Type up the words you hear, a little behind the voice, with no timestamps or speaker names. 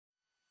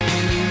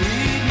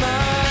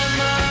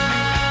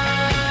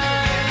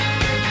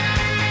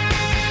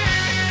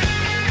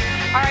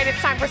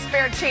it's time for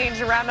Spare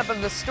Change, a roundup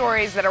of the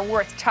stories that are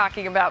worth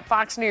talking about.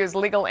 Fox News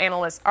legal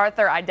analyst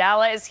Arthur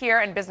Aidala is here,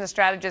 and business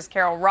strategist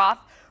Carol Roth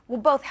will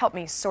both help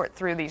me sort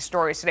through these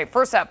stories today.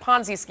 First up,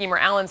 Ponzi schemer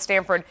Alan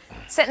Stanford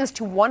sentenced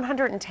to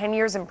 110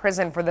 years in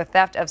prison for the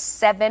theft of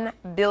 $7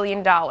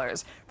 billion.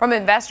 From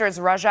investors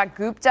Rajat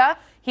Gupta,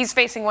 he's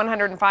facing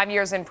 105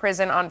 years in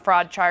prison on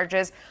fraud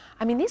charges.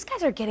 I mean, these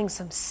guys are getting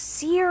some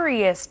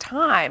serious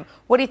time.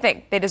 What do you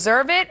think? They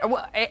deserve it?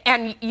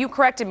 And you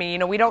corrected me. You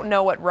know, we don't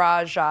know what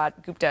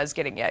Rajat Gupta is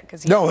getting yet.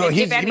 Because he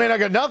may not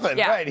get nothing.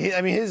 Yeah. Right.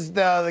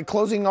 The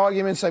closing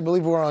arguments, I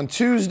believe, were on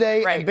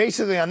Tuesday. Right. And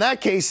basically, on that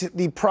case,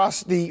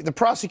 the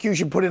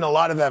prosecution put in a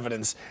lot of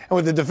evidence. And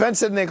what the defense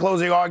said in their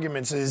closing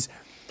arguments is,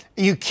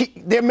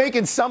 they're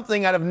making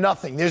something out of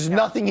nothing. There's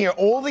nothing here.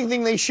 All the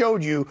thing they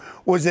showed you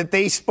was that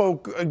they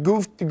spoke,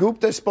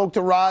 Gupta spoke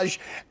to Raj,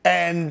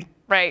 and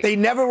they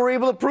never were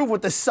able to prove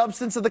what the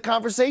substance of the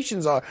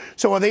conversations are.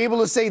 So are they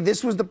able to say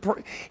this was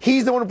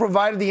he's the one who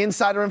provided the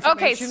insider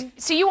information? Okay,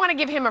 so you want to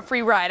give him a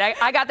free ride.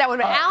 I got that one.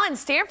 But Alan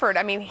Stanford,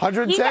 I mean,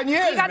 110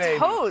 years, he got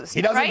hosed.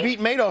 He doesn't beat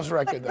Madoff's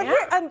record, though.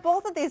 But on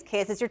both of these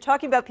cases, you're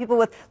talking about people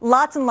with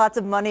lots and lots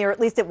of money, or at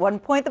least at one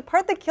point. The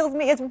part that kills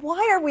me is,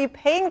 why are we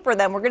paying for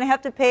them? We're going to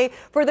have to pay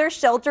for their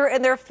shelter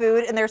and their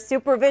food and their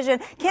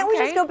supervision. Can't we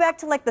just go back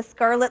to, like, the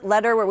Scarlet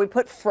Letter, where we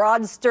put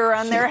fraudster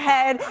on their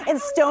head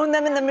and stone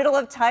them in the middle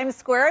of Times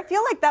Square? I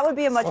feel like that would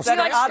be a much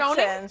better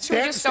option.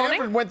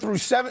 Stanford went through he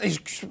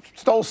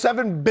stole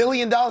 $7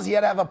 billion. He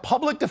had to have a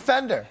public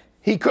defender.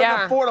 He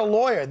couldn't afford a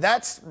lawyer.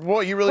 That's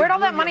what you really. Where'd all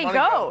that money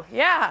go?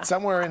 Yeah.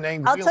 Somewhere in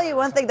England. I'll tell you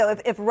one thing, though.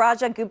 If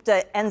Rajat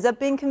Gupta ends up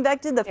being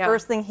convicted, the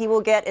first thing he will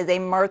get is a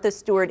Martha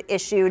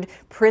Stewart-issued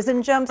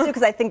prison jumpsuit,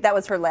 because I think that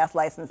was her last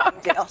licensing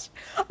deal.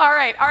 All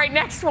right.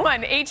 Next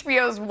one.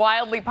 HBO's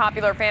wildly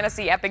popular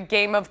fantasy epic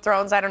Game of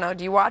Thrones. I don't know.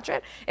 Do you watch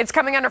it? It's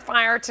coming under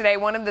fire today.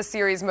 One of the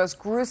series' most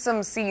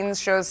gruesome scenes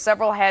shows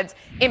several heads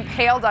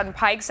impaled on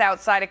pikes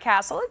outside a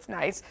castle. It's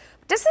nice.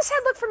 Does this head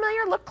look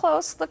familiar? Look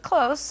close. Look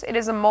close. It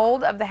is a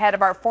mold of the head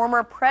of our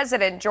former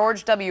president,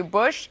 George W.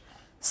 Bush.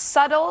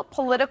 Subtle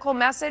political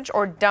message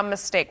or dumb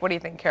mistake? What do you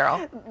think,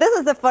 Carol? This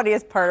is the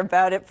funniest part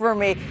about it for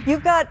me.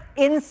 You've got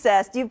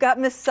incest, you've got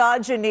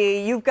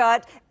misogyny, you've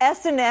got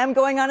S&M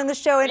going on in the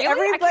show, and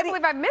everybody. I can't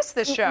believe I missed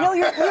this show. No,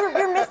 you're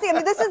missing. I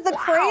mean, this is the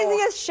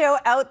craziest show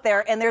out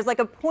there, and there's like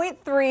a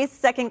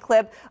 0.3-second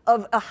clip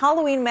of a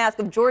Halloween mask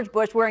of George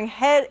Bush wearing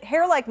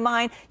hair like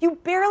mine. You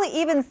barely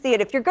even see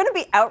it. If you're going to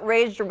be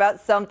outraged about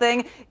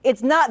something,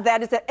 it's not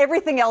that. It's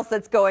everything else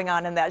that's going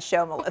on in that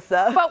show,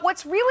 Melissa. But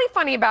what's really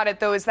funny about it,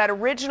 though, is that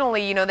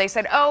originally, you know, they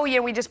said, oh, yeah,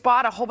 we just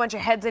bought a whole bunch of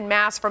heads en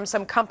masse from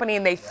some company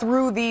and they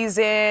threw these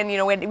in, you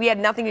know, and we had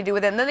nothing to do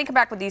with it. And then they come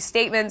back with these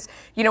statements,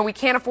 you know, we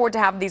can't afford to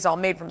have these all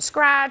made from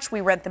scratch.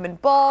 We rent them in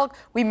bulk.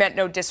 We meant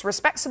no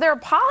disrespect. So they're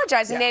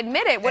apologizing. They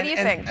admit it. What do you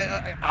think?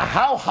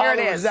 How hollow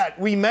is that?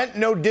 We meant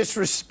no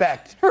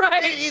disrespect.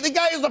 Right. The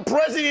guy is the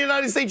president of the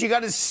United States. You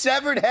got his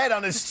severed head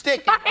on his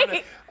stick.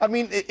 Right. I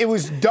mean, it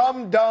was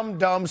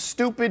dumb,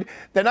 stupid.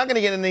 They're not going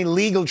to get in any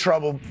legal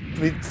trouble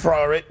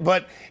for it,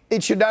 but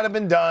it should not have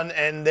been done.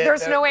 And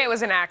there's no way it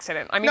was an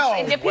accident. I mean,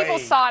 if people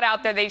saw it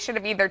out there, they should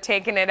have either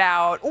taken it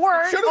out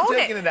or should have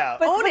taken it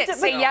out. Own it.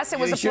 Say yes, it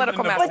was a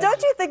political message. But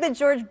don't you think that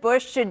George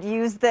Bush should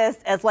use this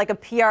as like a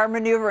PR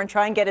maneuver and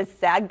try and get his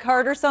SAG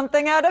card or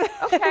something out of it?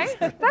 Okay,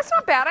 that's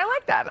not bad. I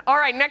like that. All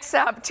right, next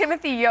up,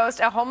 Timothy Yost,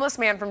 a homeless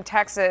man from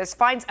Texas,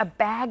 finds a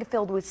bag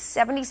filled with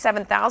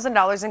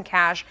 $77,000 in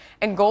cash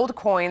and gold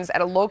coins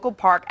at a local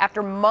park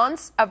after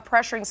months of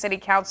pressuring city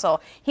council.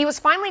 He was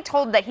finally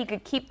told that he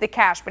could keep the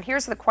cash, but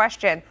here's the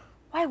question.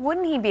 Why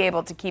wouldn't he be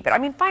able to keep it? I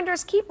mean,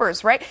 finders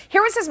keepers, right?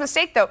 Here was his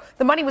mistake, though.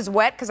 The money was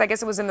wet because I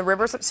guess it was in the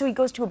river, so he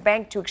goes to a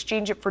bank to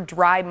exchange it for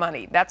dry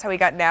money. That's how he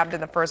got nabbed in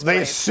the first place.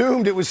 They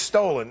assumed it was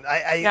stolen.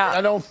 I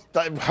don't,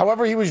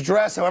 however he was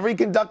dressed, however he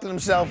conducted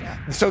himself.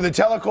 So the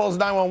teller calls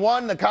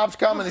 911, the cops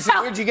come and they say,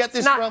 where'd you get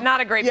this from?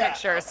 Not a great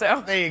picture,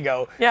 so. There you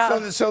go.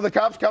 Yeah. So the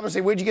cops come and say,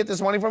 where'd you get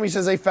this money from? He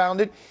says they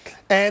found it.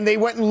 And they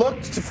went and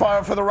looked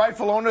for the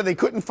rightful owner. They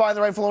couldn't find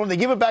the rightful owner. They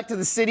give it back to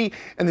the city,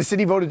 and the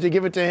city voted to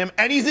give it to him.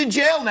 And he's in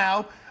jail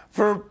now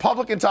for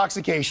public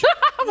intoxication.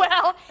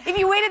 Well, if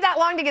you waited that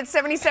long to get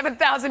 $77,000,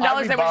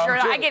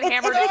 I get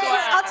hammered as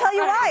well. I'll tell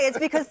you why. It's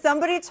because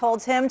somebody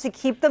told him to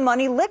keep the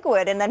money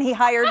liquid, and then he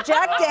hired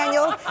Jack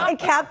Daniels and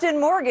Captain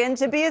Morgan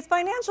to be his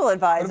financial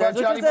advisors. What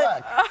about Johnny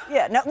Black?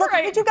 Yeah, no, look,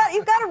 but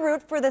you've got to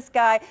root for this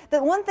guy.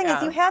 The one thing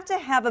is you have to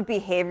have a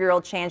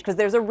behavioral change, because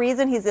there's a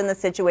reason he's in the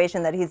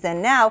situation that he's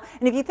in now.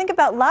 And if you think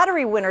about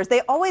lottery winners,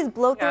 they always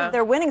blow through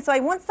their winnings. So I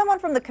want someone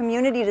from the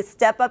community to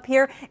step up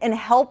here and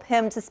help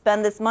him to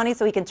spend this money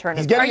so he can return.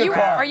 He's getting a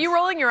car. Are you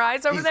rolling your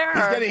eyes over there?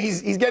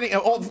 He's getting.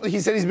 He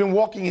said he's been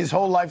walking his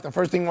whole life. The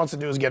first thing he wants to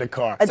do is get a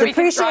car. A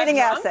depreciating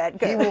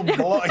asset. He will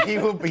blow.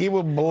 He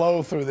will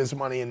blow through this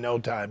money in no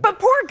time. But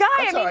poor guy.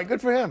 That's all right.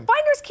 Good for him.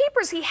 Finders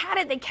keepers. He had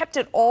it. They kept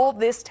it all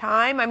this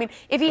time. I mean,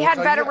 if he had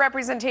better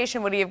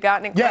representation, would he have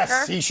gotten it quicker?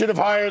 Yes, he should have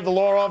hired the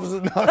law officer.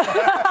 They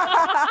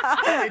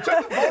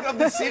took the vote of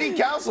the city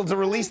council to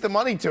release the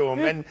money to him,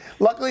 and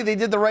luckily they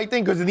did the right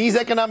thing, because in these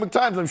economic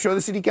times, I'm sure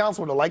the city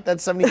council would have liked that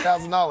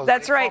 $70,000.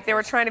 That's right. They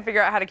were trying to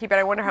figure out how to keep it.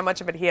 I wonder how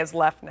much of it he has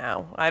left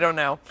now. I don't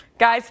know.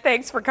 Guys,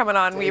 thanks for coming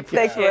on. We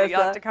appreciate it.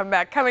 You'll have to come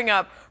back. Coming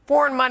up,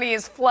 foreign money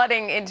is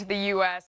flooding into the U.S.